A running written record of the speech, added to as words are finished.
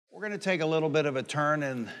We're going to take a little bit of a turn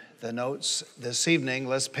in the notes this evening.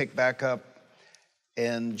 Let's pick back up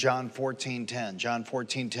in John 14:10. John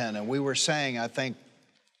 14:10. And we were saying, I think,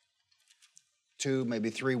 2,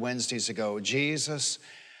 maybe 3 Wednesdays ago, Jesus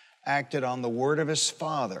acted on the word of his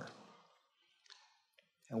Father.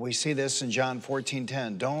 And we see this in John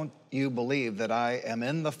 14:10. Don't you believe that I am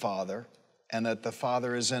in the Father and that the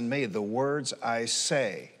Father is in me? The words I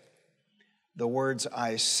say. The words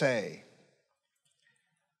I say.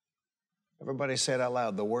 Everybody say it out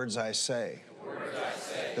loud. The words I say. The words I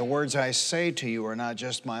say. The words I say to you are not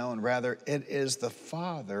just my own. Rather, it is the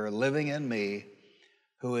Father living in me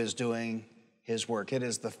who is doing his work. It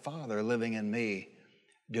is the Father living in me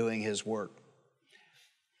doing his work.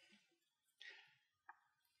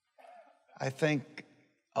 I think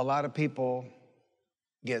a lot of people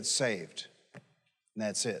get saved, and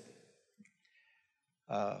that's it.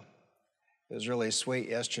 It was really sweet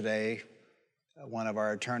yesterday. One of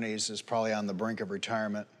our attorneys is probably on the brink of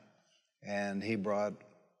retirement, and he brought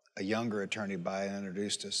a younger attorney by and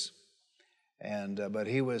introduced us. But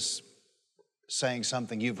he was saying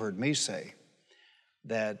something you've heard me say,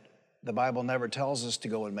 that the Bible never tells us to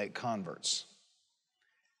go and make converts.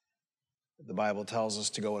 The Bible tells us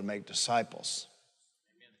to go and make disciples.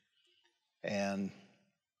 Amen. And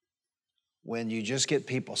when you just get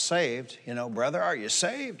people saved, brother, are you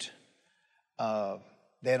saved? They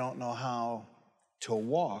don't know how to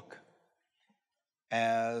walk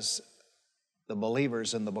as the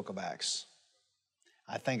believers in the book of Acts.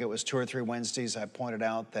 I think it was 2 or 3 Wednesdays I pointed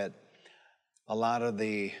out that a lot of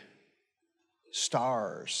the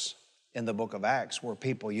stars in the book of Acts were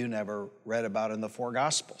people you never read about in the 4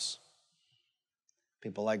 Gospels.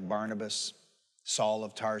 People like Barnabas, Saul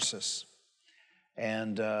of Tarsus.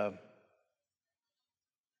 And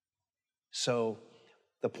so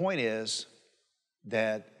the point is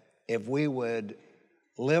that if we would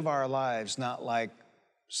live our lives not like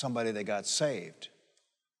somebody that got saved,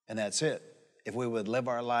 and that's it. If we would live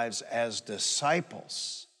our lives as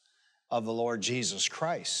disciples of the Lord Jesus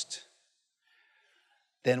Christ,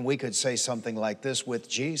 then we could say something like this with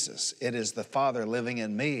Jesus. It is the Father living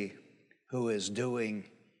in me who is doing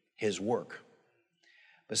his work.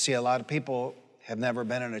 But see, a lot of people have never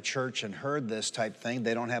been in a church and heard this type thing.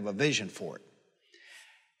 They don't have a vision for it.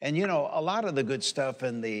 And a lot of the good stuff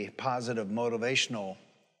in the positive motivational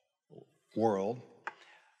world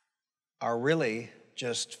are really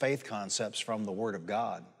just faith concepts from the Word of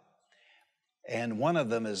God. And one of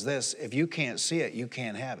them is this: if you can't see it, you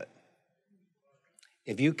can't have it.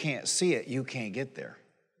 If you can't see it, you can't get there.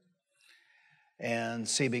 And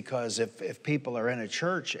see, because if people are in a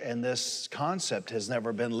church and this concept has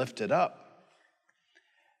never been lifted up,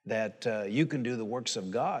 that you can do the works of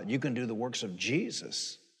God, you can do the works of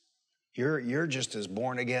Jesus. You're just as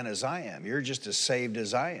born again as I am. You're just as saved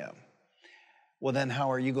as I am. Well, then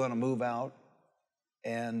how are you going to move out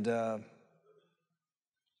and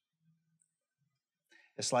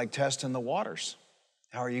it's like testing the waters.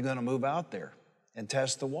 How are you going to move out there and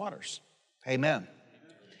test the waters? Amen.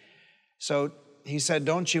 So he said,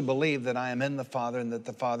 don't you believe that I am in the Father and that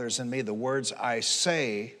the Father is in me? The words I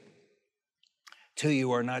say to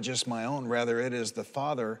you are not just my own. Rather, it is the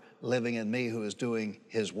Father living in me who is doing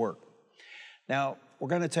his work. Now, we're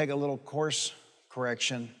going to take a little course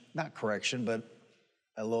correction, not correction, but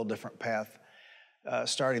a little different path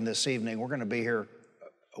starting this evening. We're going to be here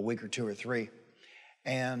a week or 2 or 3.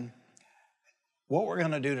 And what we're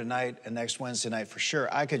going to do tonight and next Wednesday night for sure,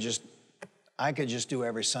 I could just do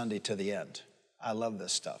every Sunday to the end. I love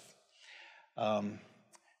this stuff. In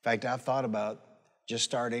fact, I've thought about just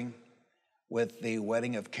starting with the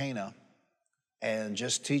wedding of Cana and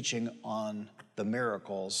just teaching on the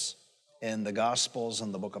miracles in the Gospels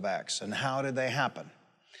and the book of Acts and how did they happen.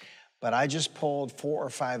 But I just pulled 4 or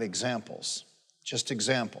 5 examples, just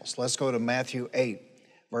examples. Let's go to Matthew 8,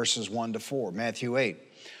 verses 1 to 4. Matthew 8.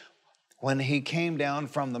 When he came down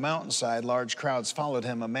from the mountainside, large crowds followed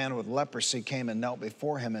him. A man with leprosy came and knelt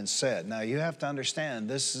before him and said, now you have to understand,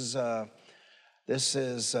 this is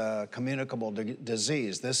a communicable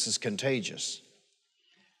disease. This is contagious.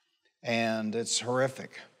 And it's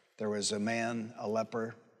horrific. There was a man, a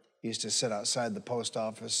leper, used to sit outside the post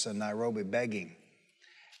office in Nairobi begging.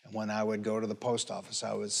 And when I would go to the post office,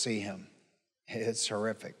 I would see him. It's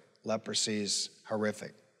horrific. Leprosy's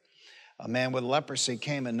horrific. A man with leprosy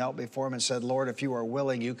came and knelt before him and said, Lord, if you are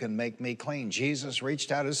willing, you can make me clean. Jesus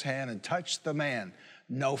reached out his hand and touched the man.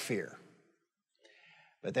 No fear.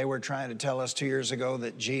 But they were trying to tell us 2 years ago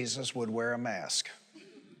that Jesus would wear a mask.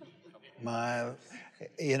 I'm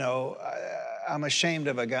ashamed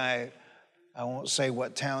of a guy, I won't say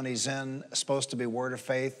what town he's in, supposed to be Word of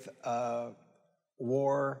Faith,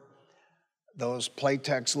 wore those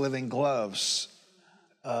Playtex living gloves,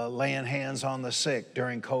 laying hands on the sick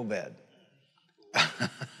during COVID.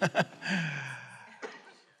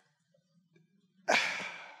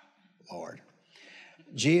 Lord.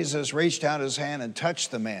 Jesus reached out his hand and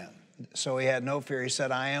touched the man. So he had no fear. He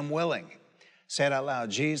said, I am willing. Say it out loud.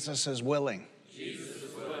 Jesus is willing. Jesus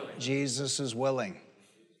is willing. Jesus is willing.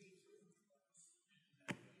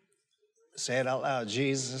 Say it out loud.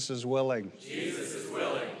 Jesus is willing. Jesus is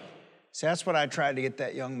willing. See, that's what I tried to get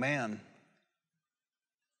that young man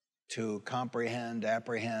to comprehend,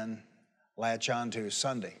 apprehend, latch onto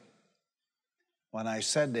Sunday. When I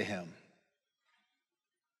said to him,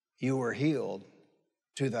 you were healed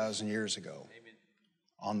 2,000 years ago. Amen.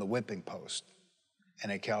 On the whipping post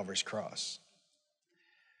and at Calvary's cross.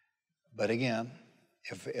 But again,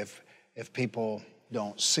 if people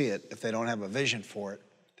don't see it, if they don't have a vision for it,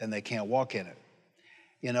 then they can't walk in it.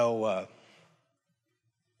 You know,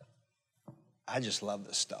 I just love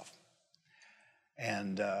this stuff.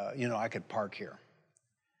 And, you know, I could park here.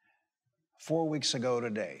 4 weeks ago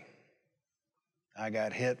today, I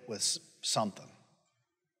got hit with something.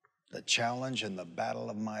 The challenge and the battle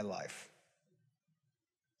of my life.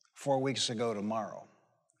 4 weeks ago tomorrow,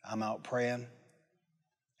 I'm out praying,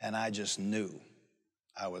 and I just knew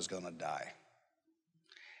I was going to die.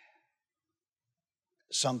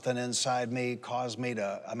 Something inside me caused me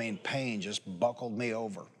to, pain just buckled me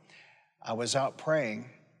over. I was out praying,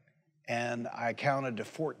 and I counted to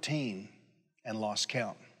 14 and lost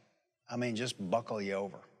count. Just buckle you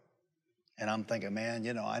over. And I'm thinking, man,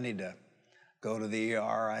 you know, I need to go to the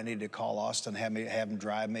ER. I need to call Austin, have him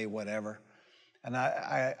drive me, whatever. And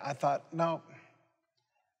I thought, no,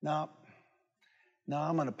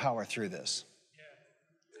 I'm going to power through this.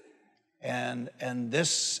 And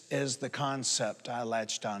this is the concept I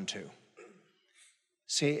latched onto.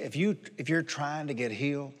 See, if you're trying to get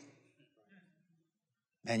healed,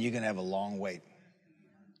 man, you're going to have a long wait.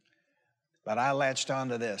 But I latched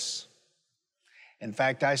onto this. In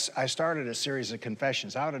fact, I started a series of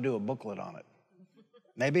confessions. I ought to do a booklet on it.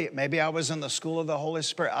 Maybe I was in the school of the Holy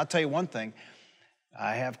Spirit. I'll tell you one thing.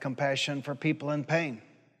 I have compassion for people in pain.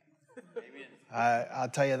 I'll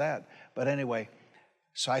tell you that. But anyway,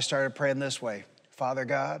 so I started praying this way. Father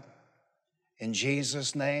God, in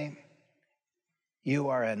Jesus' name, you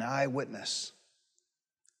are an eyewitness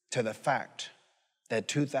to the fact that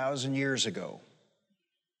 2,000 years ago,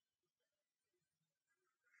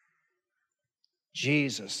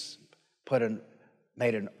 Jesus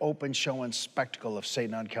made an open showing spectacle of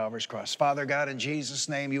Satan on Calvary's cross. Father God, in Jesus'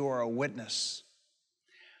 name, you are a witness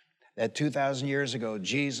that 2,000 years ago,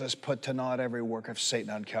 Jesus put to naught every work of Satan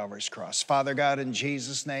on Calvary's cross. Father God, in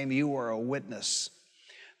Jesus' name, you are a witness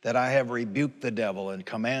that I have rebuked the devil and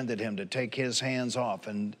commanded him to take his hands off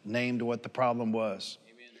and named what the problem was.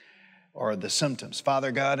 Or the symptoms.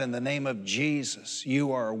 Father God, in the name of Jesus,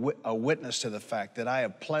 you are a witness to the fact that I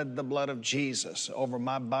have pled the blood of Jesus over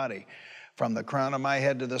my body from the crown of my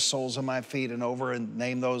head to the soles of my feet and over and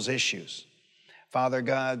name those issues. Father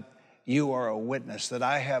God, you are a witness that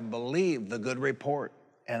I have believed the good report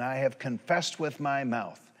and I have confessed with my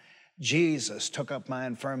mouth. Jesus took up my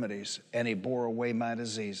infirmities and he bore away my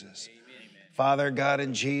diseases. Amen. Father God,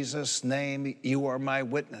 in Jesus' name, you are my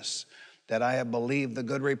witness that I have believed the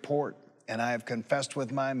good report, and I have confessed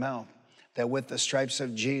with my mouth that with the stripes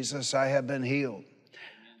of Jesus I have been healed.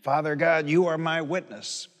 Father God, you are my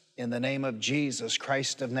witness. In the name of Jesus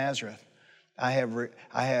Christ of Nazareth, I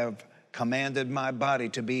have commanded my body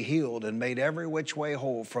to be healed and made every which way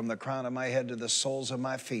whole from the crown of my head to the soles of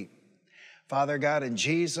my feet. Father God, in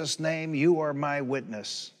Jesus' name, you are my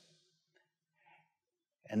witness.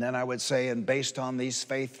 And then I would say, and based on these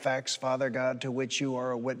faith facts, Father God, to which you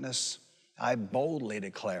are a witness, I boldly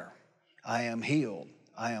declare, I am healed,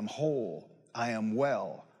 I am whole, I am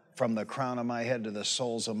well, from the crown of my head to the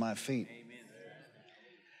soles of my feet. Amen.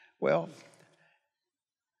 Well,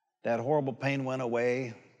 that horrible pain went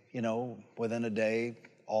away, within a day.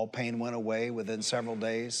 All pain went away within several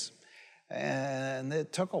days. And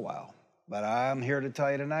it took a while. But I'm here to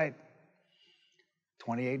tell you tonight,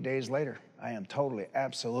 28 days later, I am totally,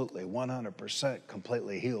 absolutely, 100%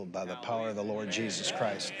 completely healed by the power of the Lord Jesus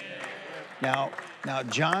Christ. Now,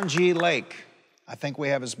 John G. Lake, I think we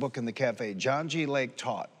have his book in the cafe. John G. Lake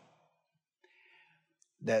taught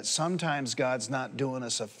that sometimes God's not doing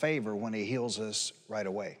us a favor when he heals us right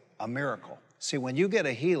away, a miracle. See, when you get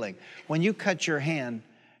a healing, when you cut your hand,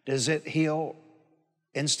 does it heal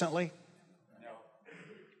instantly? No.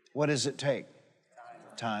 What does it take?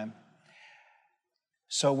 Time.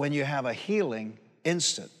 So when you have a healing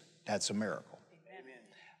instant, that's a miracle. Amen.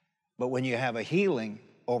 But when you have a healing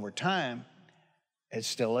over time, it's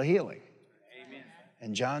still a healing.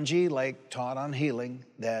 And John G. Lake taught on healing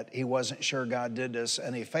that he wasn't sure God did us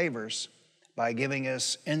any favors by giving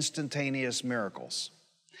us instantaneous miracles.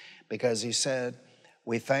 Because he said,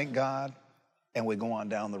 we thank God and we go on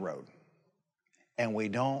down the road. And we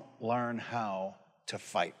don't learn how to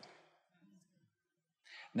fight.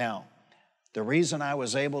 Now, the reason I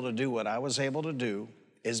was able to do what I was able to do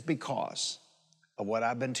is because of what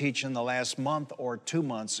I've been teaching the last month or 2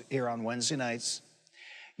 months here on Wednesday nights.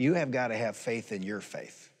 You have got to have faith in your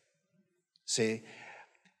faith. See?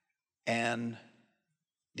 And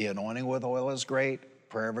the anointing with oil is great.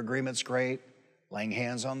 Prayer of agreement's great. Laying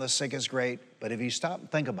hands on the sick is great. But if you stop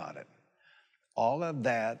and think about it, all of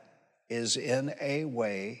that is in a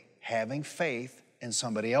way having faith in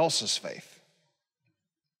somebody else's faith.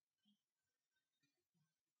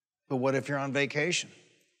 But what if you're on vacation?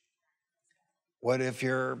 What if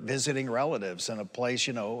you're visiting relatives in a place,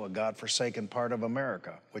 you know, a God-forsaken part of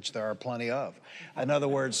America, which there are plenty of? In other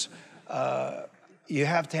words, you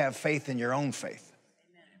have to have faith in your own faith.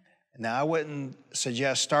 Now, I wouldn't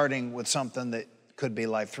suggest starting with something that could be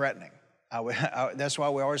life-threatening. That's why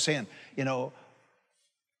we're always saying, you know,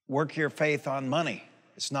 work your faith on money.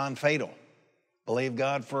 It's non-fatal. Believe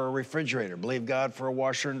God for a refrigerator. Believe God for a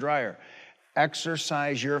washer and dryer.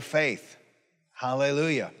 Exercise your faith.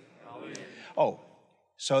 Hallelujah. Oh,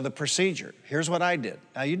 so the procedure. Here's what I did.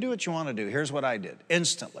 Now, you do what you want to do. Here's what I did.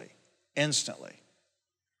 Instantly.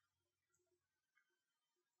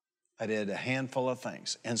 I did a handful of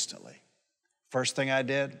things instantly. First thing I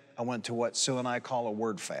did, I went to what Sue and I call a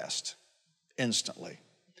word fast. Instantly.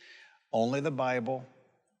 Only the Bible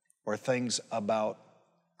or things about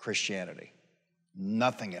Christianity.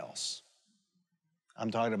 Nothing else.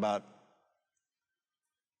 I'm talking about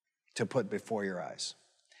to put before your eyes.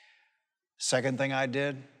 Second thing I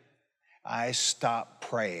did, I stopped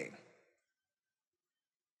praying.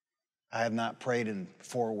 I have not prayed in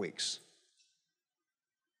 4 weeks.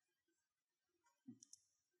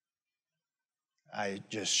 I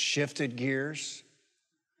just shifted gears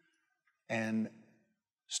and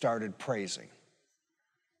started praising.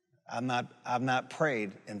 I've not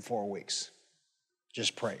prayed in 4 weeks.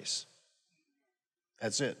 Just praise.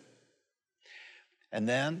 That's it. And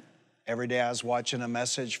then every day I was watching a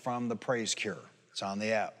message from the Praise Cure. It's on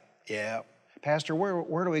the app. Yeah. Pastor,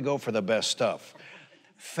 where do we go for the best stuff?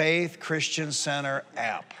 Faith Christian Center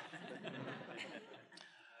app.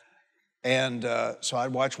 And so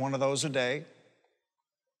I'd watch one of those a day.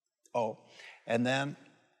 Oh, and then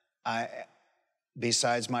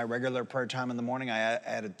besides my regular prayer time in the morning, I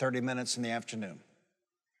added 30 minutes in the afternoon.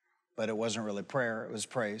 But it wasn't really prayer, it was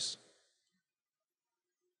praise.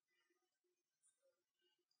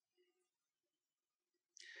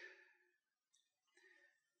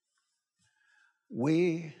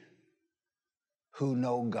 We who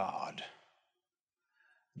know God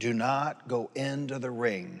do not go into the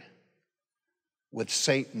ring with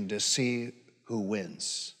Satan to see who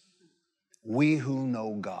wins. We who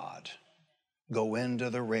know God go into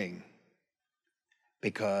the ring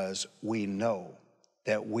because we know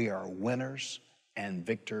that we are winners and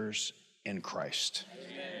victors in Christ.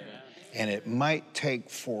 Amen. And it might take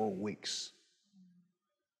 4 weeks,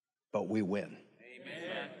 but we win.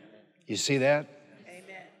 Amen. You see that?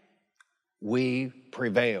 Amen. We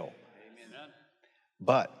prevail. Amen.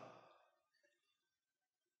 But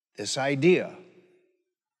this idea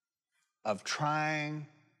of trying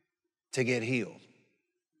to get healed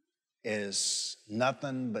is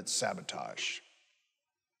nothing but sabotage.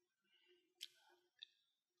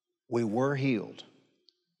 We were healed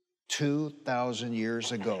 2,000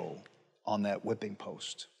 years ago on that whipping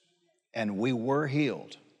post. And we were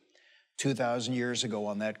healed 2,000 years ago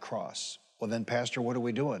on that cross. Well then, Pastor, what are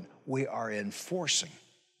we doing? We are enforcing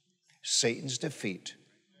Satan's defeat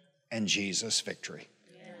and Jesus' victory.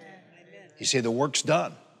 Amen. You see, the work's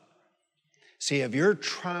done. See, if you're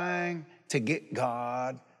trying to get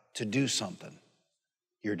God to do something,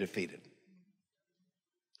 you're defeated.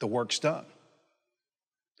 The work's done.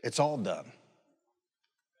 It's all done.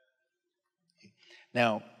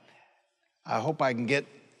 Now, I hope I can get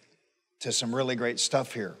to some really great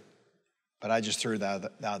stuff here, but I just threw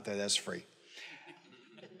that out there. That's free.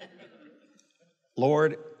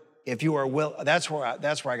 Lord, if you are willing, that's where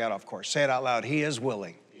I got off course. Say it out loud. He is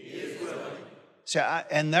willing. He is willing. See,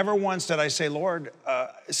 and never once did I say, Lord,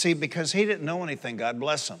 because he didn't know anything. God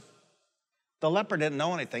bless him. The leper didn't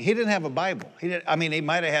know anything. He didn't have a Bible. He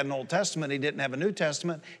might have had an Old Testament. He didn't have a New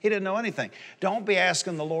Testament. He didn't know anything. Don't be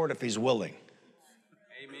asking the Lord if he's willing.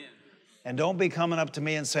 Amen. And don't be coming up to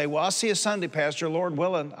me and say, well, I'll see you Sunday, Pastor, Lord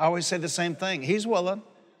willing. I always say the same thing. He's willing.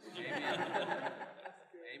 Amen.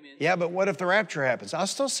 Yeah, but what if the rapture happens? I'll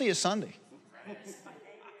still see you Sunday.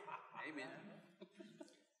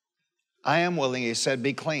 I am willing, he said,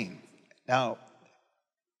 be clean. Now,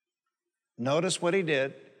 notice what he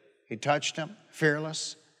did. He touched him,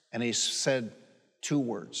 fearless, and he said 2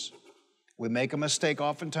 words. We make a mistake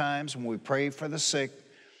oftentimes when we pray for the sick,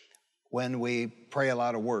 when we pray a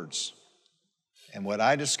lot of words. And what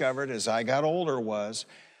I discovered as I got older was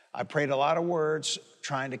I prayed a lot of words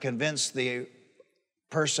trying to convince the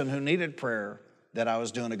person who needed prayer that I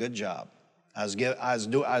was doing a good job. I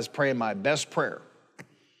was praying my best prayer.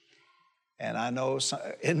 And I know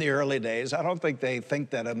in the early days, I don't think they think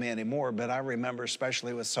that of me anymore, but I remember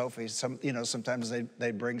especially with Sophie, sometimes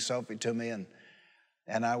they'd bring Sophie to me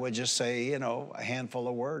and I would just say, a handful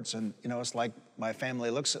of words. And, it's like my family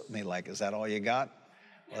looks at me like, is that all you got?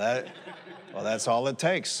 Well, that's all it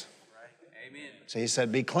takes. Right. Amen. So he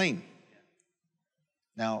said, be clean.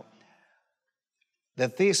 Now, the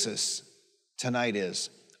thesis tonight is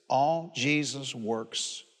all Jesus'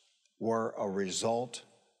 works were a result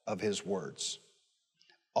of his words.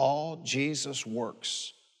 All Jesus'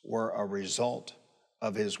 works were a result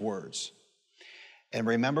of his words. And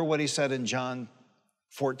remember what he said in John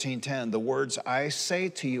 14:10, the words I say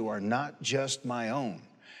to you are not just my own.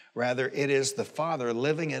 Rather, it is the Father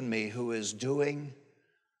living in me who is doing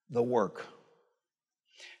the work.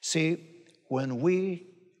 See, when we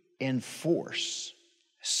enforce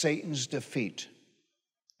Satan's defeat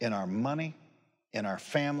in our money, in our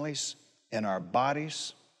families, in our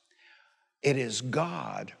bodies, it is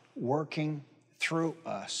God working through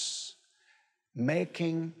us,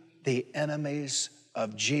 making the enemies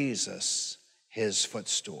of Jesus his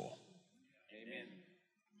footstool. Amen.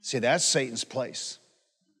 See, that's Satan's place,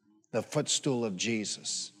 the footstool of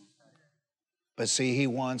Jesus. But see, he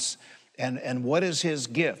wants, and what is his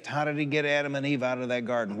gift? How did he get Adam and Eve out of that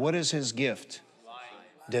garden? What is his gift?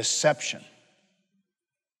 Deception.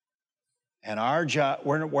 And our job,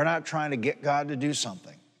 we're not trying to get God to do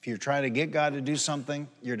something. If you're trying to get God to do something,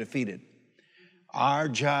 you're defeated. Our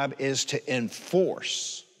job is to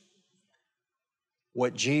enforce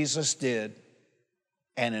what Jesus did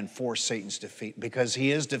and enforce Satan's defeat, because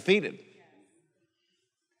he is defeated.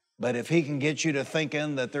 But if he can get you to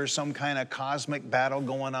thinking that there's some kind of cosmic battle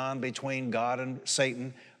going on between God and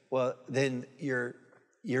Satan, well, then you're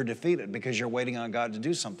defeated because you're waiting on God to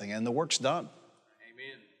do something, and the work's done.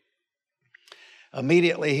 Amen.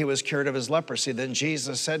 Immediately he was cured of his leprosy. Then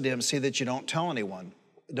Jesus said to him, see that you don't tell anyone.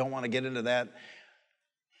 Don't want to get into that.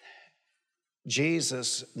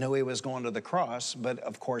 Jesus knew he was going to the cross, but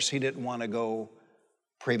of course he didn't want to go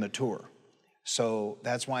premature. So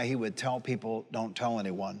that's why he would tell people, don't tell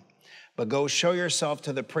anyone. But go show yourself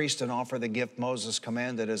to the priest and offer the gift Moses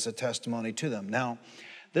commanded as a testimony to them. Now,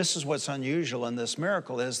 this is what's unusual in this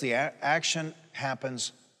miracle is the action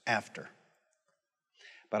happens after.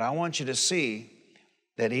 But I want you to see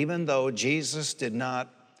that even though Jesus did not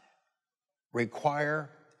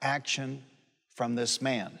require action from this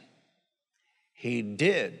man, he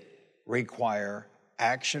did require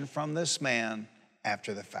action from this man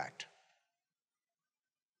after the fact.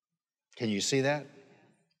 Can you see that?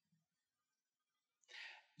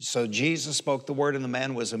 So Jesus spoke the word and the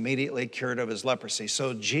man was immediately cured of his leprosy.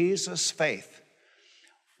 So Jesus' faith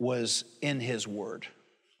was in his word.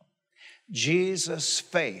 Jesus'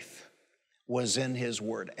 faith was in his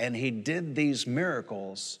word, and he did these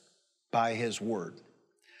miracles by his word.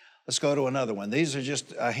 Let's go to another one. These are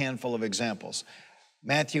just a handful of examples.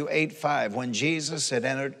 Matthew 8:5, when Jesus had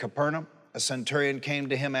entered Capernaum, a centurion came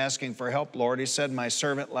to him asking for help. Lord, he said, my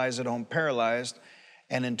servant lies at home paralyzed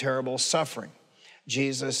and in terrible suffering.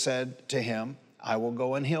 Jesus said to him, I will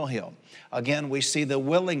go and heal him. Again, we see the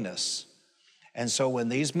willingness. And so when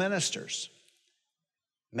these ministers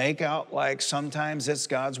make out like sometimes it's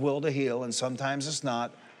God's will to heal and sometimes it's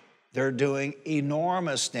not, they're doing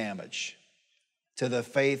enormous damage to the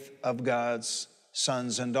faith of God's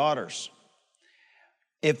sons and daughters.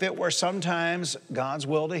 If it were sometimes God's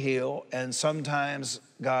will to heal and sometimes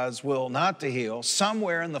God's will not to heal,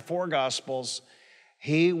 somewhere in the 4 Gospels,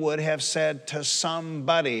 he would have said to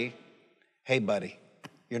somebody, hey, buddy,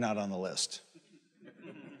 you're not on the list.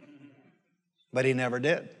 But he never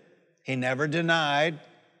did. He never denied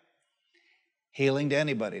healing to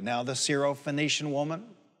anybody. Now, the Syrophoenician woman,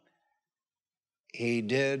 he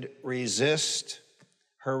did resist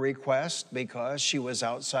her request because she was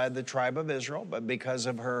outside the tribe of Israel, but because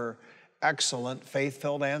of her excellent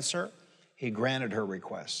faith-filled answer, he granted her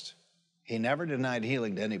request. He never denied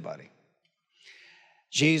healing to anybody.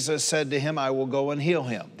 Jesus said to him, I will go and heal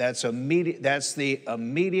him. That's the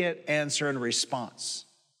immediate answer and response.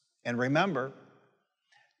 And remember,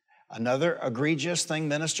 Another egregious thing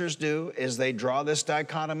ministers do is they draw this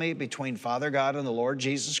dichotomy between Father God and the Lord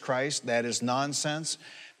Jesus Christ. That is nonsense,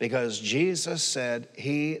 because Jesus said,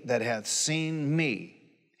 "He that hath seen me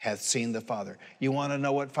hath seen the Father." You want to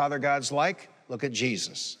know what Father God's like? Look at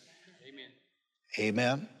Jesus. Amen.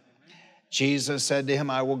 Amen. Jesus said to him,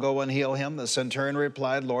 "I will go and heal him." The centurion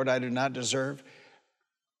replied, "Lord, I do not deserve."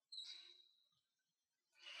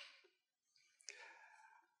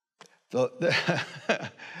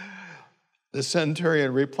 The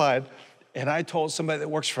centurion replied, and I told somebody that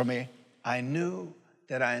works for me, I knew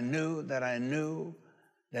that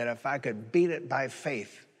if I could beat it by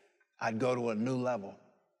faith, I'd go to a new level.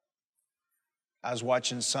 I was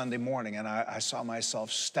watching Sunday morning, and I saw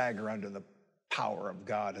myself stagger under the power of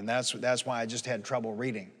God, and that's why I just had trouble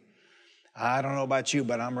reading. I don't know about you,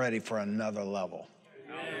 but I'm ready for another level.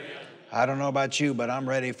 Amen. I don't know about you, but I'm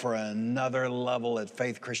ready for another level at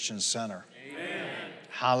Faith Christian Center. Amen.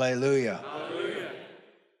 Hallelujah. Hallelujah.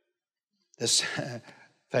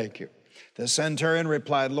 Thank you. The centurion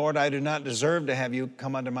replied, "Lord, I do not deserve to have you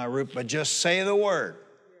come under my roof, but just say the word."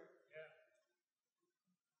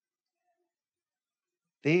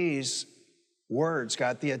 These words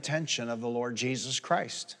got the attention of the Lord Jesus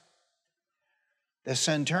Christ. The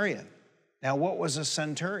centurion. Now, what was a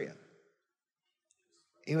centurion?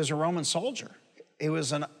 He was a Roman soldier. He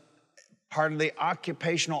was part of the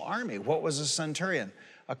occupational army. What was a centurion?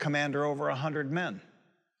 A commander over 100 men.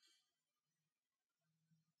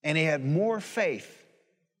 And he had more faith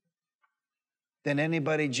than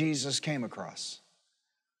anybody Jesus came across.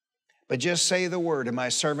 But just say the word, and my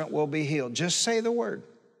servant will be healed. Just say the word.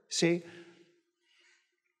 See?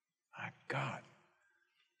 My God,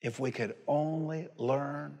 if we could only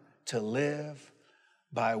learn to live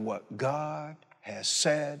by what God has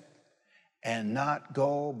said and not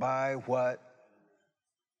go by what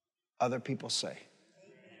other people say.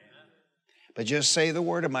 But just say the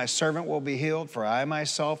word, and my servant will be healed, for I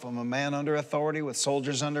myself am a man under authority with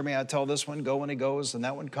soldiers under me. I tell this one, go, and he goes, and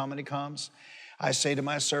that one, come, and he comes. I say to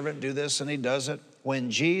my servant, do this, and he does it.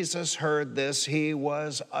 When Jesus heard this, he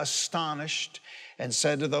was astonished and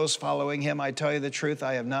said to those following him, I tell you the truth,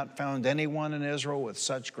 I have not found anyone in Israel with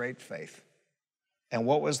such great faith. And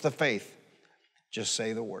what was the faith? Just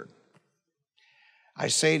say the word. I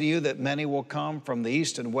say to you that many will come from the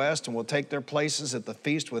east and west and will take their places at the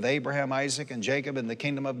feast with Abraham, Isaac, and Jacob in the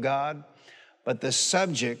kingdom of God. But the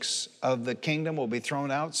subjects of the kingdom will be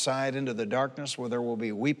thrown outside into the darkness where there will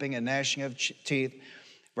be weeping and gnashing of teeth.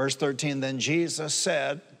 Verse 13, then Jesus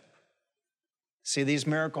said, see, these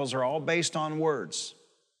miracles are all based on words.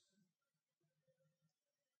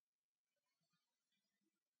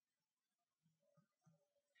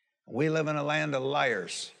 We live in a land of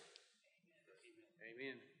liars.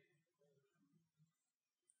 Amen.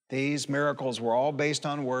 These miracles were all based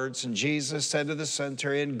on words, and Jesus said to the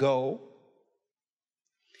centurion, go.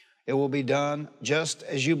 It will be done just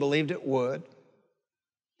as you believed it would.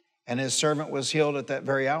 And his servant was healed at that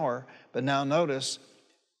very hour. But now notice,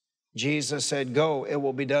 Jesus said, go, it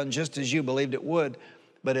will be done just as you believed it would.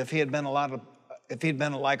 But if he'd been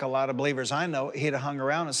like a lot of believers I know, he'd have hung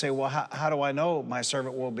around and say, well, how do I know my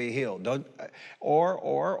servant will be healed?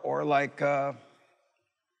 Or like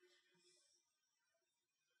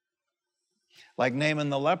Naaman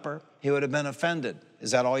the leper, he would have been offended.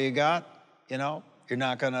 Is that all you got? You know, you're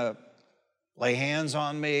not going to lay hands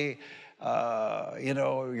on me.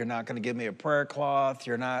 You're not going to give me a prayer cloth.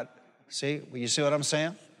 You're not, see, you see what I'm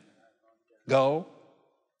saying? Go,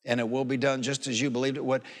 and it will be done just as you believed it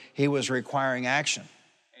would. He was requiring action.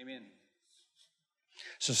 Amen.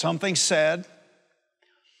 So something's said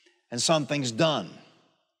and something's done.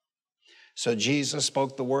 So Jesus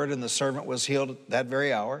spoke the word and the servant was healed that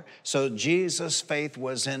very hour. So Jesus' faith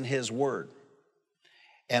was in his word.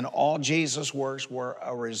 And all Jesus' works were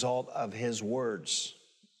a result of his words.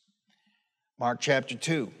 Mark chapter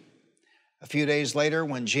 2. A few days later,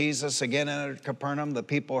 when Jesus again entered Capernaum, the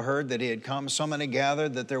people heard that he had come. So many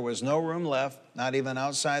gathered that there was no room left, not even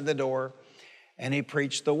outside the door, and he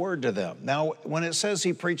preached the word to them. Now, when it says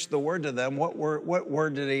he preached the word to them, what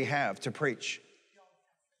word did he have to preach?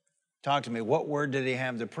 Talk to me. What word did he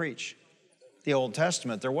have to preach? The Old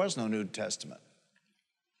Testament. There was no New Testament.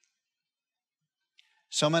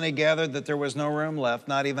 So many gathered that there was no room left,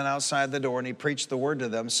 not even outside the door, and he preached the word to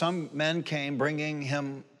them. Some men came bringing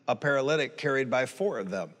him a paralytic carried by 4 of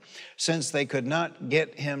them. Since they could not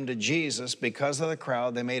get him to Jesus because of the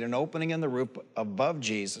crowd, they made an opening in the roof above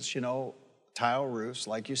Jesus, tile roofs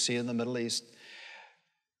like you see in the Middle East.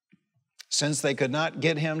 Since they could not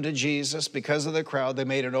get him to Jesus because of the crowd, they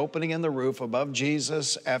made an opening in the roof above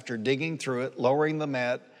Jesus. After digging through it, lowering the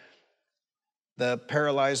mat, the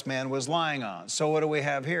paralyzed man was lying on. So what do we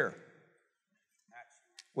have here?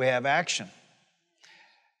 We have action.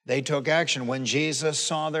 They took action when Jesus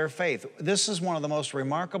saw their faith. This is one of the most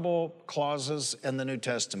remarkable clauses in the New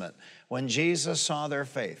Testament. When Jesus saw their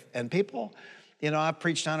faith. And people, I've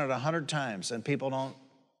preached on it 100 times, and people don't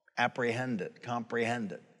comprehend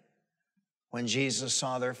it. When Jesus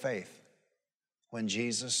saw their faith. When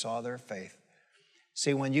Jesus saw their faith.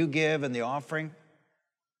 See, when you give in the offering,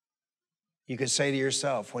 you could say to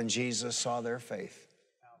yourself, when Jesus saw their faith.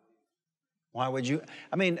 Why would you?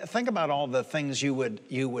 Think about all the things you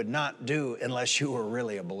would not do unless you were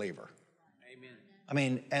really a believer.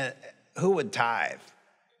 Amen. Who would tithe?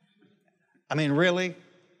 Really?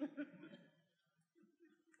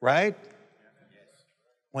 Right?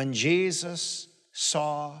 When Jesus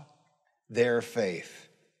saw their faith.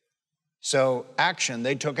 So action,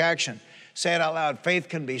 they took action. Say it out loud, faith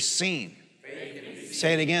can be seen. Faith can be seen.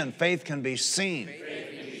 Say it again, faith can be seen. Faith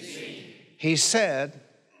can be seen. He said,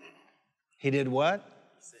 he did what?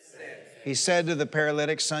 He said to the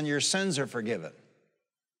paralytic, son, your sins are forgiven.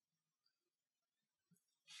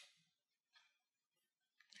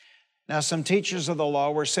 Now, some teachers of the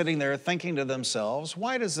law were sitting there thinking to themselves,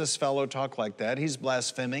 why does this fellow talk like that? He's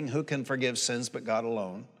blaspheming. Who can forgive sins but God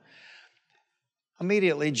alone?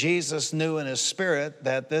 Immediately, Jesus knew in his spirit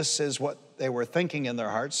that this is what they were thinking in their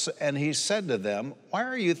hearts, and he said to them, why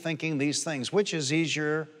are you thinking these things? Which is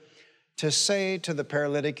easier, to say to the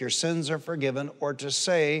paralytic, your sins are forgiven, or to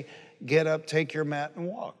say, get up, take your mat, and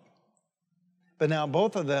walk? But now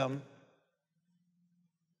both of them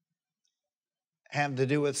have to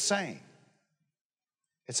do with saying.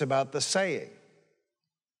 It's about the saying.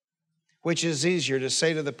 Which is easier, to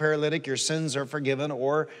say to the paralytic, your sins are forgiven,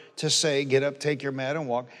 or to say, get up, take your mat, and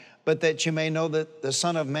walk? But that you may know that the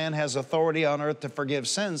Son of Man has authority on earth to forgive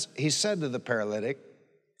sins, he said to the paralytic,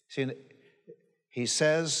 see, he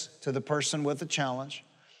says to the person with the challenge,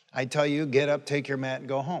 I tell you, get up, take your mat, and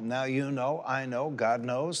go home. Now you know, I know, God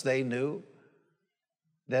knows, they knew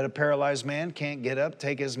that a paralyzed man can't get up,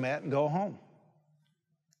 take his mat, and go home.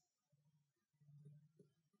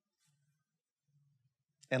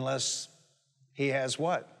 Unless he has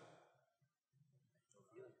what?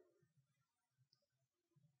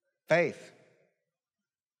 Faith.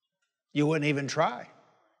 You wouldn't even try.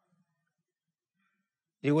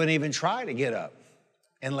 You wouldn't even try to get up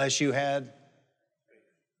unless you had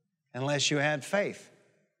faith.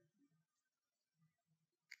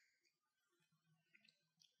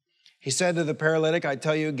 He said to the paralytic, I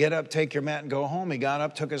tell you, get up, take your mat, and go home. He got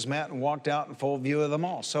up, took his mat, and walked out in full view of them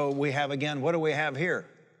all. So we have, again, what do we have here?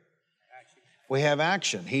 We have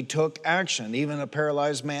action. He took action. Even a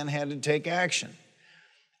paralyzed man had to take action.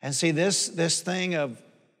 And see, this thing of,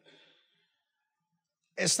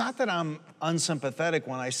 it's not that I'm unsympathetic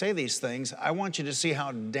when I say these things. I want you to see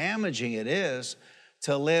how damaging it is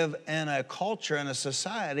to live in a culture and a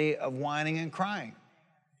society of whining and crying.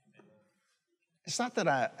 It's not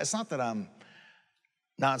that I'm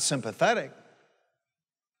not sympathetic,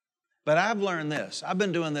 but I've learned this. I've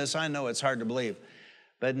been doing this. I know it's hard to believe.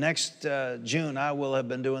 But next June, I will have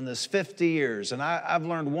been doing this 50 years. And I've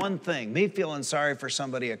learned one thing. Me feeling sorry for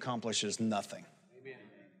somebody accomplishes nothing. Amen.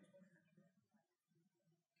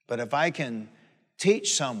 But if I can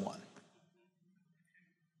teach someone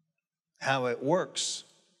how it works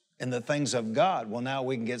in the things of God, well, now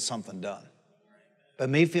we can get something done.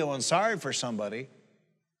 But me feeling sorry for somebody,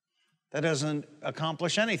 that doesn't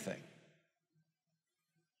accomplish anything.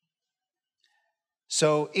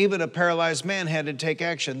 So even a paralyzed man had to take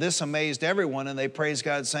action. This amazed everyone, and they praised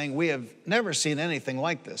God, saying, we have never seen anything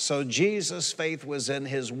like this. So Jesus' faith was in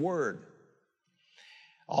his word.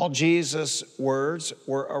 All Jesus' works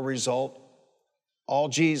were a result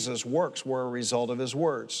of his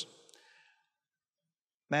words.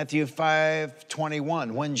 Matthew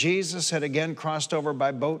 5:21, when Jesus had again crossed over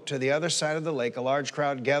by boat to the other side of the lake, a large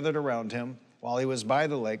crowd gathered around him while he was by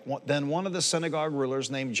the lake. Then one of the synagogue rulers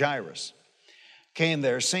named Jairus came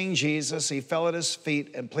there. Seeing Jesus, he fell at his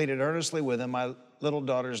feet and pleaded earnestly with him, my little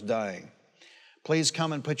daughter's dying. Please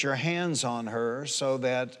come and put your hands on her so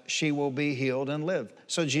that she will be healed and live.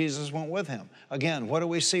 So Jesus went with him. Again, what do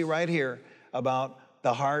we see right here about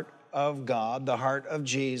the heart of God, the heart of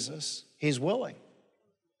Jesus? He's willing.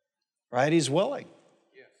 Right? He's willing.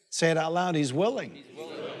 Yes. Say it out loud. He's willing. He's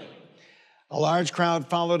willing. A large crowd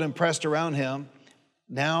followed and pressed around him.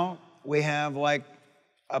 Now we have like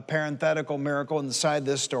a parenthetical miracle inside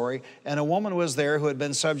this story. And a woman was there who had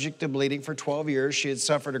been subject to bleeding for 12 years. She had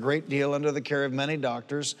suffered a great deal under the care of many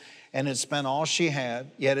doctors and had spent all she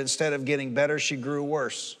had. Yet instead of getting better, she grew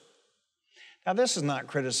worse. Now, this is not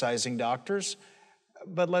criticizing doctors.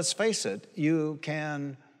 But let's face it, you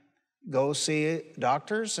can go see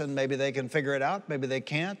doctors and maybe they can figure it out, maybe they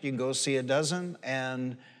can't. You can go see a dozen,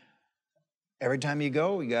 and every time you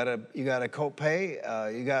go, you got a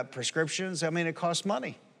copay, you got prescriptions. I mean, it costs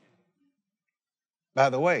money. By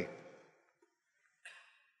the way,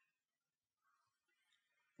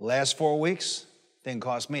 last 4 weeks didn't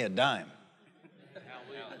cost me a dime.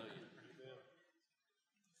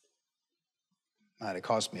 Might have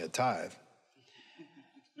cost me a tithe.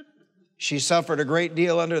 She suffered a great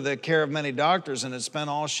deal under the care of many doctors and had spent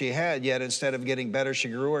all she had, yet instead of getting better, she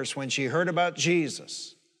grew worse. When she heard about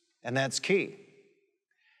Jesus, and that's key.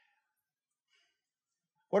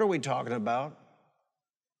 What are we talking about?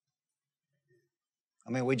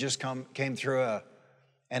 I mean, we just came through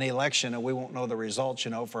an election and we won't know the results,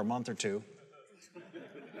 for a month or two.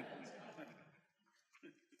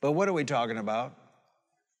 But what are we talking about?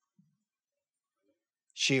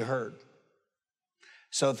 She heard.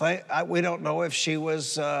 So we don't know if she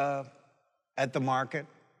was at the market.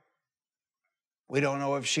 We don't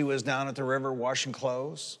know if she was down at the river washing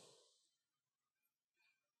clothes.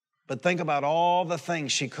 But think about all the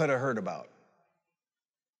things she could have heard about.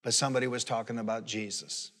 But somebody was talking about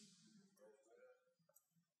Jesus.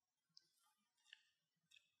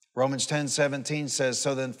 Romans 10:17 says,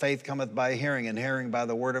 so then faith cometh by hearing, and hearing by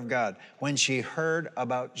the word of God. When she heard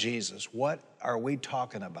about Jesus, what are we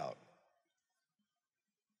talking about?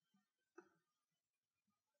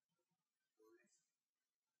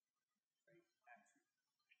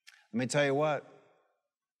 Let me tell you what.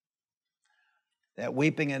 That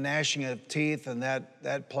weeping and gnashing of teeth and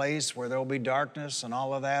that place where there'll be darkness and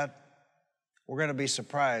all of that, we're going to be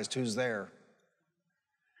surprised who's there.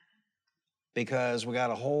 Because we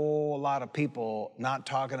got a whole lot of people not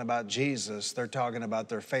talking about Jesus, they're talking about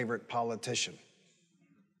their favorite politician.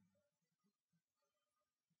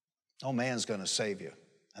 No man's going to save you.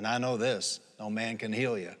 And I know this, no man can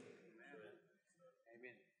heal you.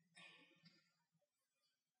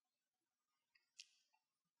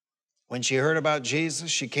 When she heard about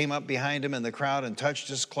Jesus, she came up behind him in the crowd and touched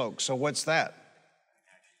his cloak. So what's that?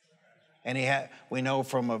 And we know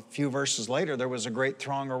from a few verses later, there was a great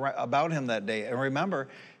throng about him that day. And remember,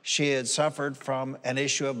 she had suffered from an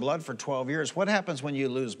issue of blood for 12 years. What happens when you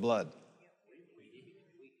lose blood?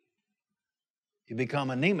 You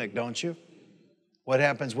become anemic, don't you? What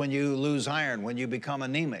happens when you lose iron, when you become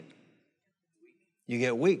anemic? You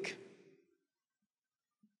get weak.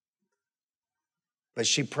 But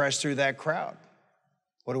she pressed through that crowd.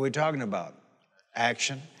 What are we talking about?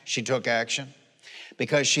 Action. She took action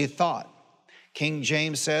because she thought. King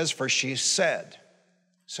James says, for she said.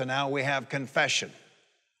 So now we have confession.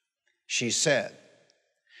 She said.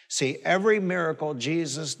 See, every miracle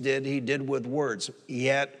Jesus did, he did with words.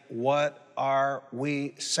 Yet what are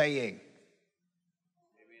we saying?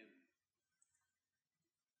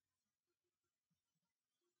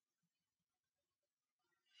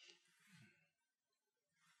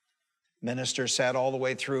 Minister sat all the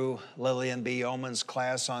way through Lillian B. Yeoman's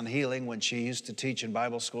class on healing when she used to teach in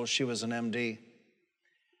Bible school. She was an MD.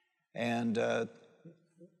 And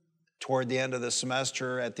toward the end of the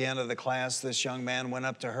semester, at the end of the class, this young man went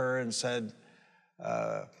up to her and said,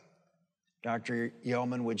 Dr.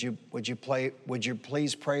 Yeoman, would you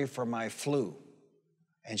please pray for my flu?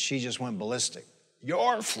 And she just went ballistic.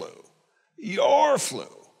 Your flu, your flu,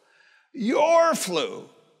 your flu.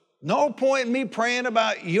 No point in me praying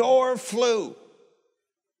about your flu.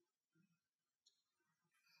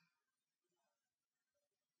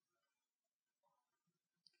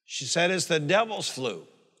 She said, it's the devil's flu.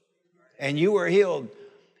 And you were healed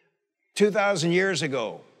 2,000 years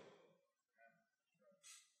ago.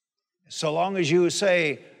 So long as you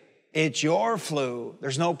say, it's your flu,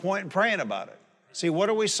 there's no point in praying about it. See, what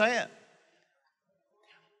are we saying?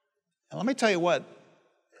 And let me tell you what.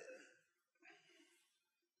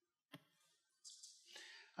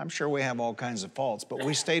 I'm sure we have all kinds of faults, but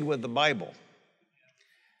we stayed with the Bible.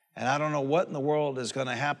 And I don't know what in the world is going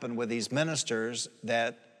to happen with these ministers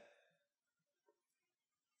that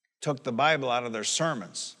took the Bible out of their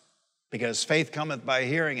sermons, because faith cometh by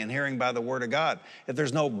hearing and hearing by the word of God. If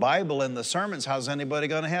there's no Bible in the sermons, how's anybody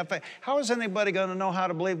going to have faith? How is anybody going to know how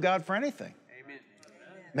to believe God for anything? Amen.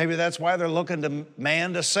 Maybe that's why they're looking to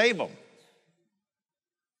man to save them.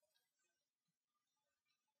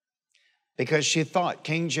 Because she thought,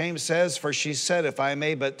 King James says, for she said, if I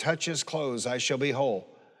may but touch his clothes, I shall be whole.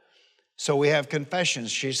 So we have confessions.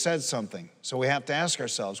 She said something. So we have to ask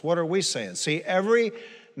ourselves, what are we saying? See, every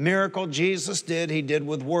miracle Jesus did, he did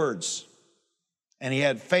with words. And he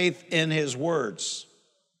had faith in his words.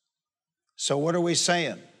 So what are we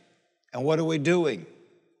saying? And what are we doing?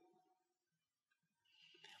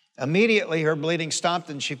 Immediately her bleeding stopped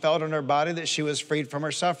and she felt in her body that she was freed from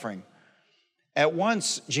her suffering. At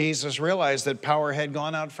once, Jesus realized that power had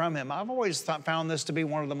gone out from him. I've always found this to be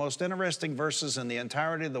one of the most interesting verses in the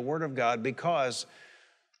entirety of the Word of God, because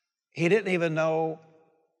he didn't even know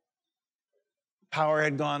power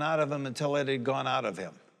had gone out of him until it had gone out of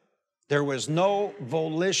him. There was no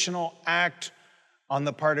volitional act on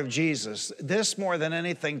the part of Jesus. This, more than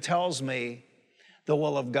anything, tells me the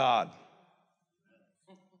will of God.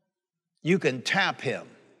 You can tap him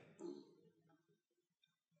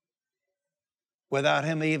without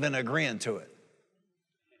him even agreeing to it.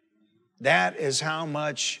 That is how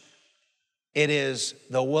much it is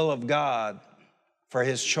the will of God for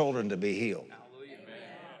his children to be healed.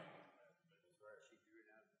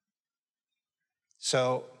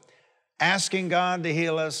 So, asking God to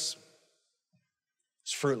heal us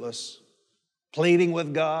is fruitless. Pleading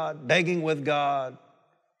with God, begging with God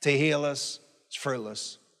to heal us is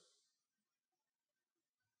fruitless.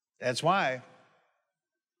 That's why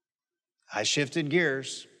I shifted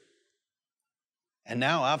gears, and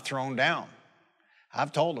now I've thrown down.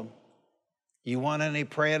 I've told them, you want any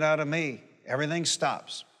praying out of me, everything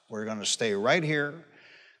stops. We're going to stay right here,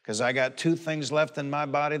 because I got 2 things left in my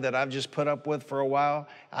body that I've just put up with for a while.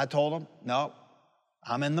 I told them, no,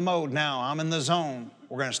 I'm in the mode now. I'm in the zone.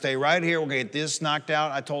 We're going to stay right here. We're going to get this knocked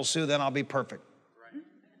out. I told Sue, then I'll be perfect.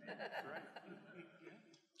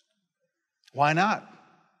 Why not?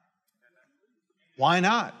 Why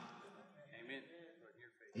not?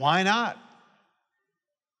 Why not?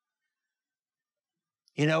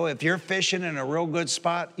 You know, if you're fishing in a real good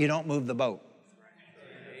spot, you don't move the boat.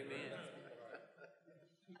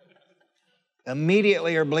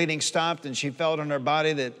 Immediately her bleeding stopped and she felt in her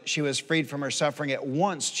body that she was freed from her suffering. At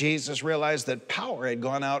once Jesus realized that power had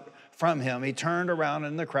gone out from him. He turned around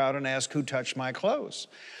in the crowd and asked, who touched my clothes?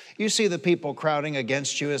 You see the people crowding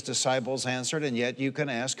against you, his disciples answered, and yet you can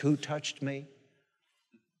ask, who touched me?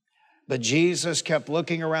 But Jesus kept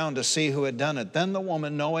looking around to see who had done it. Then the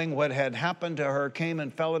woman, knowing what had happened to her, came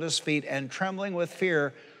and fell at his feet, and trembling with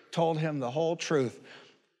fear, told him the whole truth.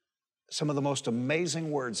 Some of the most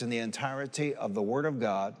amazing words in the entirety of the Word of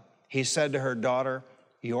God. He said to her, daughter,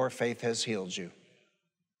 your faith has healed you.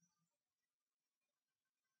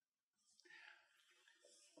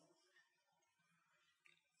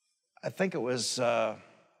 I think it was, I'm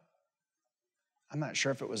not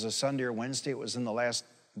sure if it was a Sunday or Wednesday, it was in the last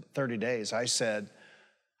 30 days, I said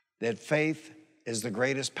that faith is the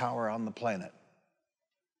greatest power on the planet.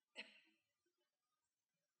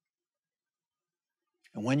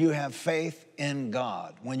 And when you have faith in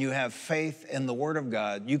God, when you have faith in the Word of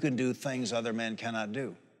God, you can do things other men cannot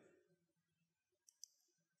do.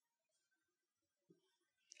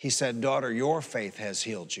 He said, daughter, your faith has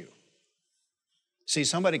healed you. See,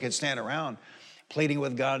 somebody could stand around pleading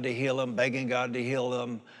with God to heal them, begging God to heal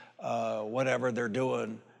them, whatever they're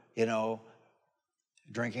doing, you know,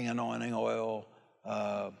 drinking anointing oil,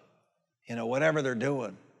 you know, whatever they're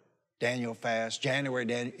doing. Daniel fast,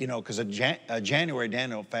 January, you know, because a January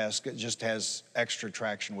Daniel fast just has extra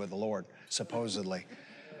traction with the Lord, supposedly.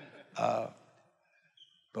 But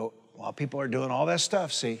while people are doing all that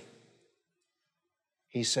stuff, see,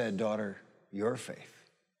 he said, daughter, your faith,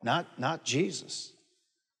 not Jesus,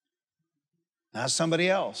 not somebody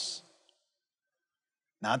else,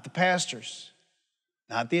 not the pastors,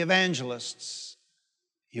 not the evangelists,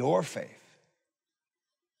 your faith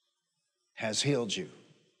has healed you.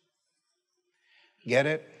 Get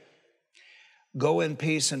it? Go in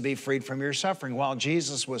peace and be freed from your suffering. While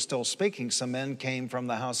Jesus was still speaking, some men came from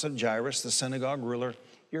the house of Jairus, the synagogue ruler.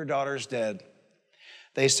 Your daughter's dead.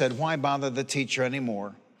 They said, why bother the teacher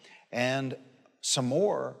anymore? And some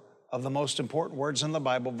more of the most important words in the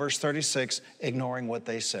Bible, verse 36, ignoring what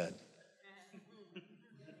they said.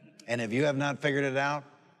 And if you have not figured it out,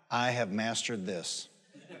 I have mastered this.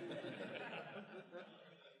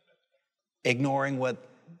 Ignoring what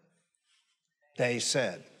they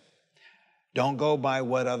said. Don't go by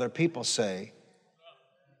what other people say.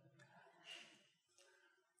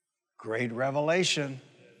 Great revelation.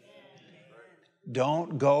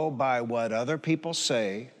 Don't go by what other people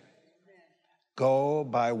say. Go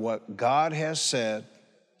by what God has said,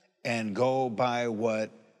 and go by what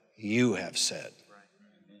you have said.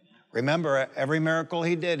 Remember, every miracle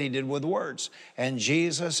he did with words. And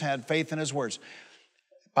Jesus had faith in his words.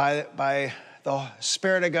 By the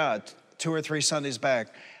Spirit of God, 2 or 3 Sundays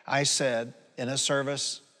back, I said in a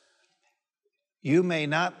service, you may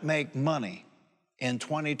not make money in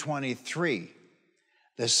 2023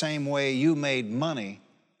 the same way you made money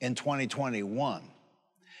in 2021,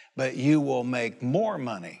 but you will make more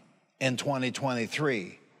money in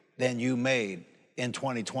 2023 than you made in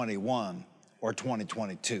 2021 or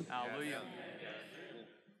 2022. Hallelujah.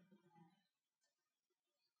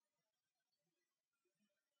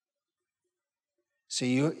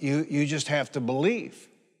 See, you just have to believe.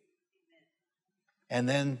 And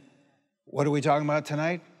then, what are we talking about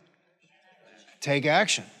tonight? Take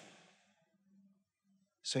action.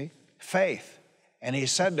 See? Faith. And he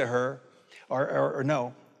said to her, or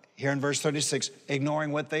no, here in verse 36,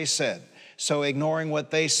 ignoring what they said. So ignoring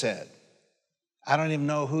what they said. I don't even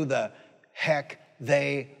know who the heck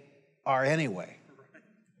they are anyway.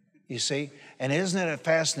 You see? And isn't it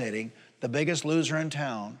fascinating? The biggest loser in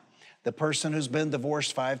town, the person who's been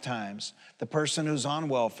divorced 5 times, the person who's on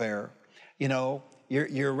welfare, you know,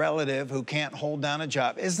 your relative who can't hold down a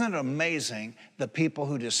job. Isn't it amazing the people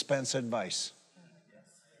who dispense advice?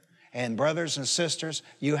 And brothers and sisters,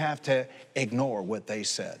 you have to ignore what they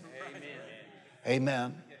said.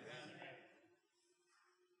 Amen.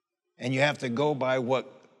 And you have to go by what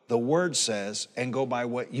the word says and go by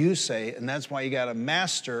what you say. And that's why you got to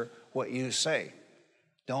master what you say.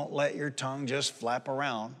 Don't let your tongue just flap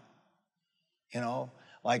around, you know,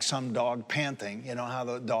 like some dog panting. You know how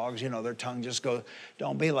the dogs, you know, their tongue just goes.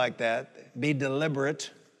 Don't be like that. Be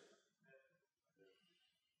deliberate.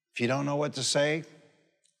 If you don't know what to say,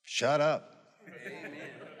 shut up. Amen.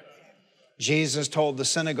 Jesus told the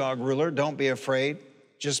synagogue ruler, don't be afraid,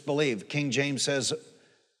 just believe. King James says,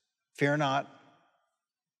 fear not,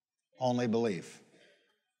 only believe.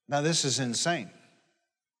 Now this is insane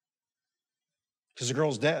because the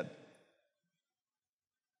girl's dead.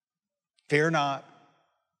 Fear not.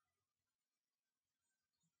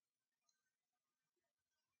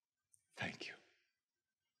 Thank you.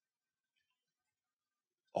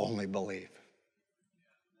 Only believe.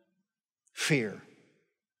 Fear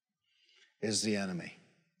is the enemy.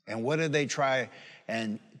 And what did they try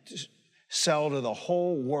and sell to the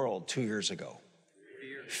whole world 2 years ago?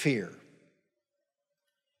 Fear.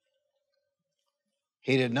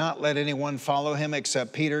 He did not let anyone follow him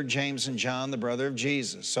except Peter, James, and John, the brother of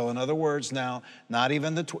Jesus. So in other words, now, not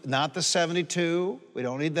the 72, we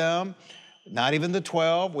don't need them. Not even the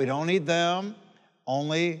 12, we don't need them.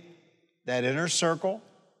 Only that inner circle.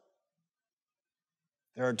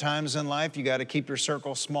 There are times in life you got to keep your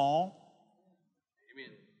circle small.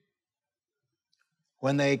 Amen.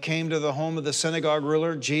 When they came to the home of the synagogue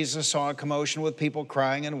ruler, Jesus saw a commotion with people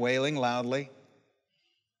crying and wailing loudly.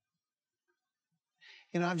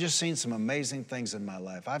 You know, I've just seen some amazing things in my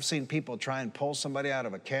life. I've seen people try and pull somebody out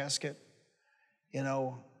of a casket, you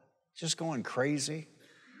know, just going crazy.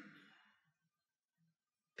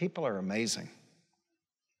 People are amazing.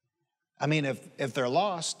 I mean, if they're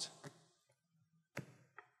lost,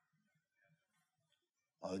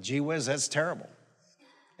 well, gee whiz, that's terrible.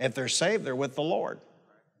 If they're saved, they're with the Lord.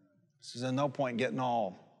 So there's no point getting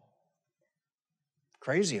all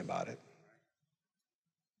crazy about it.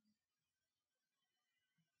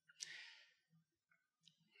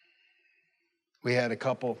 We had a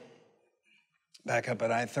couple back up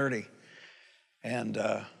at I-30, and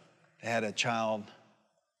they had a child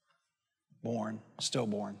born,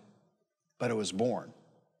 stillborn, but it was born.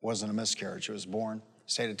 It wasn't a miscarriage, it was born.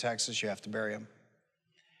 State of Texas, you have to bury him.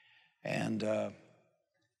 And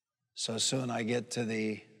so soon I get to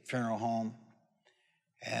the funeral home,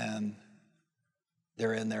 and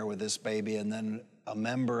they're in there with this baby, and then a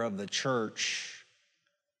member of the church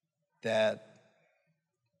that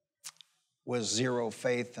was zero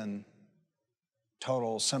faith and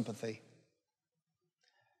total sympathy.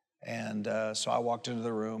 And so I walked into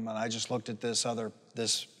the room, and I just looked at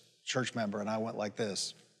this church member, and I went like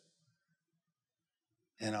this,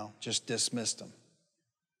 you know, just dismissed him.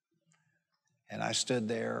 And I stood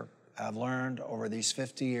there. I've learned over these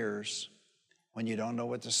 50 years, when you don't know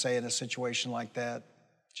what to say in a situation like that,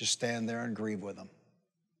 just stand there and grieve with them.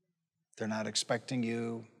 They're not expecting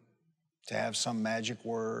you to have some magic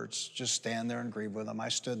words. Just stand there and grieve with them. I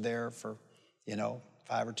stood there for,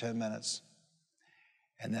 5 or 10 minutes.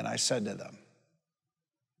 And then I said to them,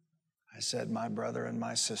 I said, my brother and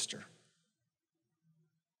my sister,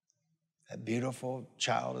 that beautiful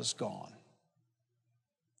child is gone.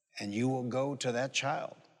 And you will go to that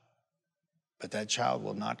child, but that child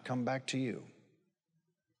will not come back to you.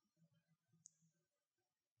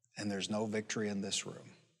 And there's no victory in this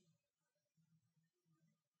room.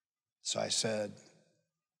 So I said,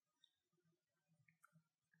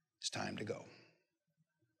 it's time to go.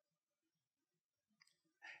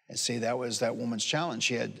 And see, that was that woman's challenge.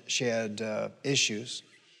 She had issues,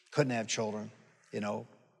 couldn't have children,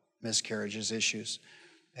 miscarriages, issues.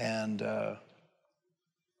 And a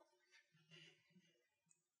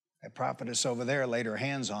prophetess over there laid her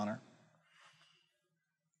hands on her.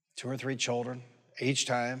 2 or 3 children. each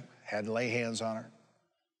time had to lay hands on her,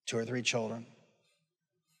 2 or 3 children.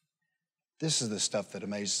 This is the stuff that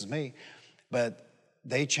amazes me. But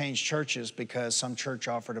they changed churches because some church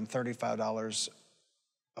offered them $35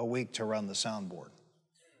 a week to run the soundboard.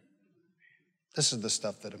 This is the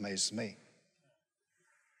stuff that amazes me.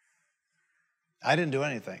 I didn't do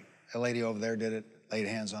anything. A lady over there did it, laid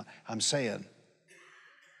hands on. I'm saying,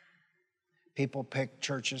 people pick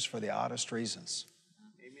churches for the oddest reasons.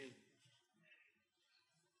 Amen.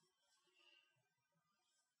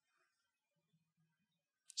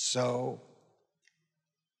 So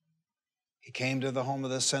he came to the home of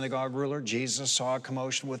the synagogue ruler. Jesus saw a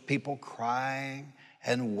commotion with people crying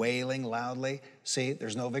and wailing loudly. See,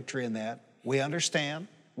 there's no victory in that. We understand,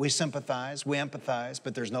 we sympathize, we empathize,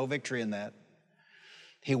 but there's no victory in that.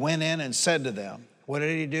 He went in and said to them, what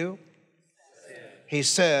did he do? He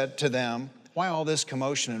said to them, why all this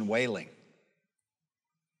commotion and wailing?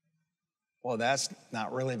 Well, that's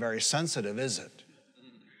not really very sensitive, is it?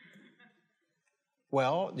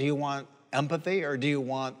 Well, do you want empathy or do you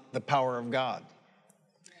want the power of God?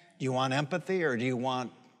 Do you want empathy or do you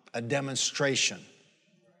want a demonstration?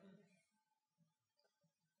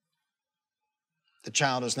 The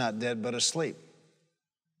child is not dead but asleep.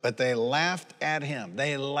 But they laughed at him.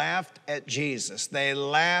 They laughed at Jesus. They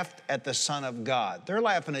laughed at the Son of God. They're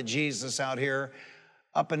laughing at Jesus out here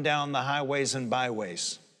up and down the highways and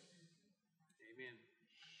byways. Amen.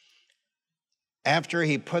 After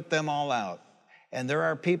he put them all out. And there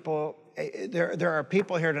are people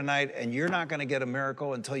here tonight, and you're not going to get a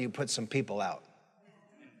miracle until you put some people out.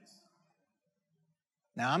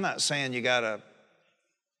 Now, I'm not saying you got to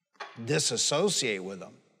disassociate with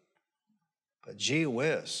them. But gee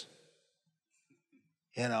whiz,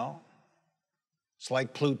 you know, it's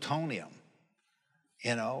like plutonium.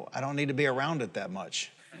 You know, I don't need to be around it that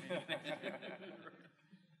much.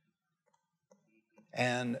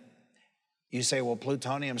 And you say, well,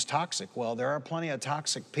 plutonium's toxic. Well, there are plenty of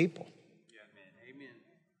toxic people. Amen.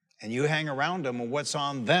 And you hang around them, and what's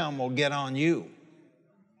on them will get on you.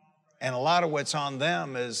 And a lot of what's on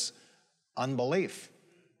them is unbelief.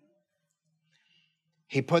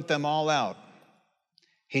 He put them all out.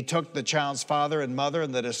 He took the child's father and mother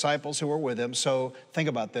and the disciples who were with him. So think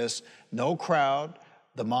about this. No crowd,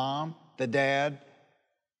 the mom, the dad,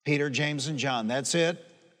 Peter, James, and John. That's it.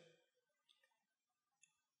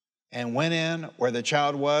 And went in where the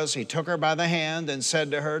child was. He took her by the hand and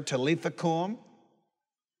said to her, Talitha cum.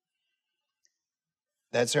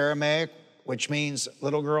 That's Aramaic, which means,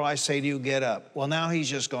 little girl, I say to you, get up. Well, now he's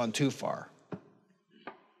just gone too far.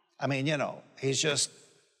 I mean, you know, he's just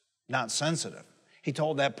not sensitive. He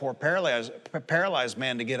told that poor paralyzed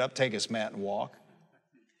man to get up, take his mat, and walk.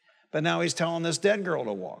 But now he's telling this dead girl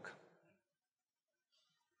to walk.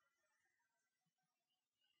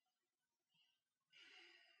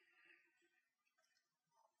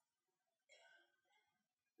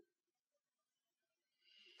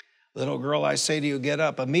 Little girl, I say to you, get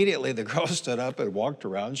up. Immediately the girl stood up and walked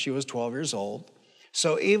around. She was 12 years old.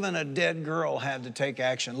 So even a dead girl had to take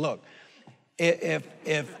action. Look,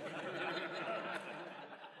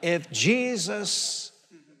 if Jesus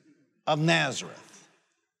of Nazareth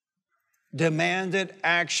demanded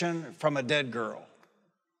action from a dead girl,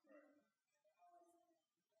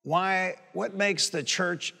 what makes the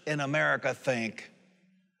church in America think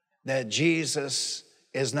that Jesus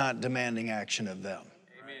is not demanding action of them?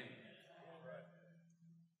 Amen.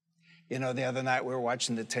 You know, the other night we were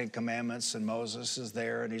watching the 10 Commandments, and Moses is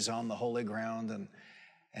there and he's on the holy ground,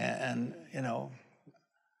 and you know,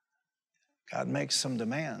 God makes some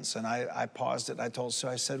demands. And I paused it. I told Sue,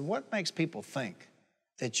 I said, what makes people think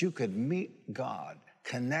that you could meet God,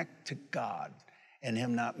 connect to God, and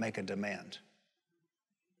him not make a demand?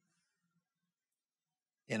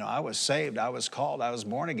 You know, I was saved, I was called, I was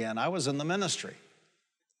born again, I was in the ministry,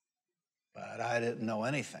 but I didn't know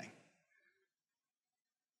anything.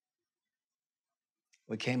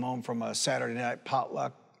 We came home from a Saturday night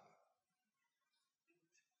potluck,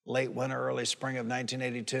 late winter, early spring of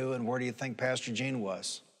 1982, and where do you think Pastor Gene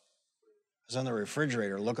was? He was in the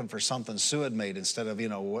refrigerator looking for something Sue had made instead of, you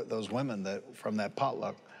know, those women that from that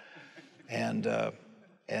potluck. And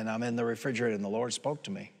I'm in the refrigerator, and the Lord spoke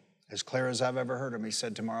to me as clear as I've ever heard him. He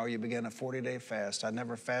said, tomorrow you begin a 40-day fast. I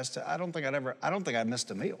never fasted. I don't think I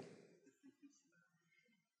missed a meal.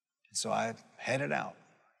 And so I headed out.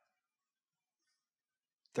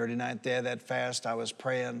 39th day of that fast, I was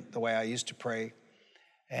praying the way I used to pray.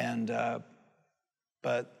 And,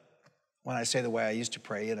 but when I say the way I used to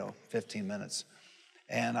pray, you know, 15 minutes.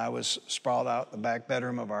 And I was sprawled out in the back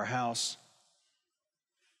bedroom of our house.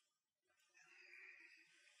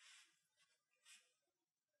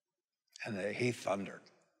 And he thundered.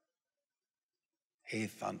 He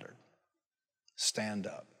thundered. Stand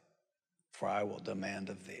up, for I will demand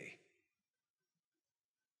of thee.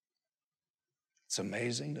 It's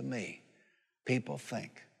amazing to me. People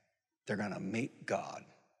think they're going to meet God,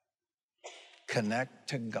 connect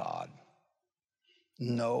to God,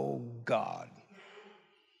 know God,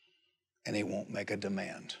 and he won't make a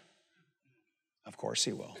demand. Of course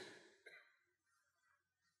he will.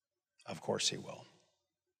 Of course he will.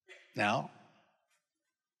 Now,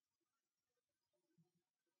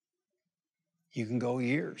 you can go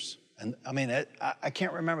years. And I mean, I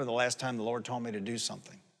can't remember the last time the Lord told me to do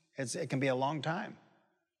something. It can be a long time.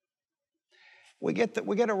 We get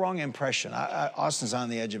a wrong impression. Austin's on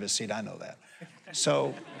the edge of his seat. I know that.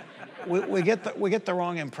 So we get the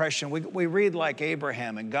wrong impression. We read like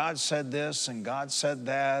Abraham, and God said this, and God said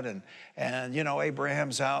that, and you know,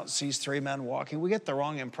 Abraham's out, sees three men walking. We get the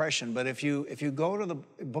wrong impression. But if you go to the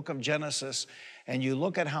book of Genesis and you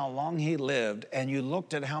look at how long he lived, and you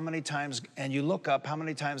looked at how many times, and you look up how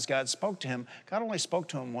many times God spoke to him, God only spoke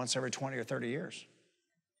to him once every 20 or 30 years.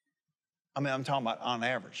 I mean, I'm talking about on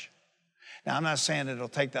average. Now, I'm not saying it'll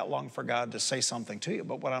take that long for God to say something to you,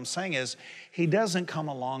 but what I'm saying is he doesn't come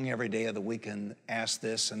along every day of the week and ask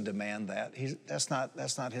this and demand that. That's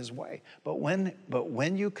not his way. But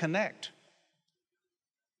when you connect,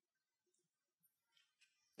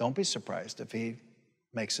 don't be surprised if he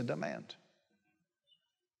makes a demand.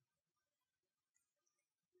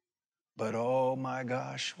 But oh my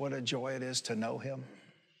gosh, what a joy it is to know him.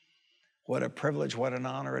 What a privilege, what an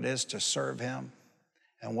honor it is to serve him.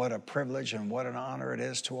 And what a privilege and what an honor it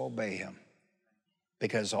is to obey him.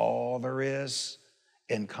 Because all there is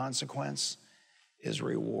in consequence is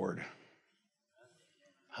reward.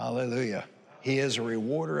 Hallelujah. He is a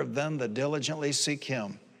rewarder of them that diligently seek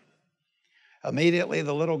him. Immediately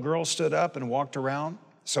the little girl stood up and walked around.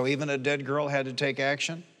 So even a dead girl had to take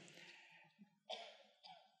action.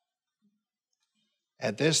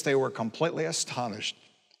 At this, they were completely astonished.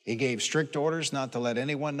 He gave strict orders not to let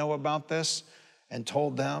anyone know about this, and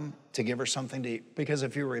told them to give her something to eat. Because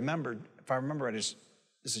if I remember it, is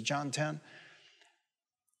it John 10?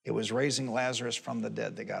 It was raising Lazarus from the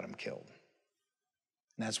dead that got him killed.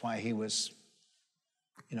 And that's why he was,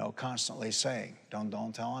 constantly saying,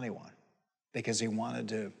 don't tell anyone. Because he wanted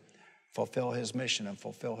to fulfill his mission and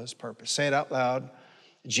fulfill his purpose. Say it out loud.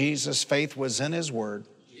 Jesus' faith was in his word.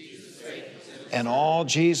 And all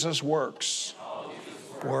Jesus' works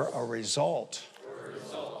were a result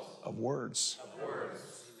of words.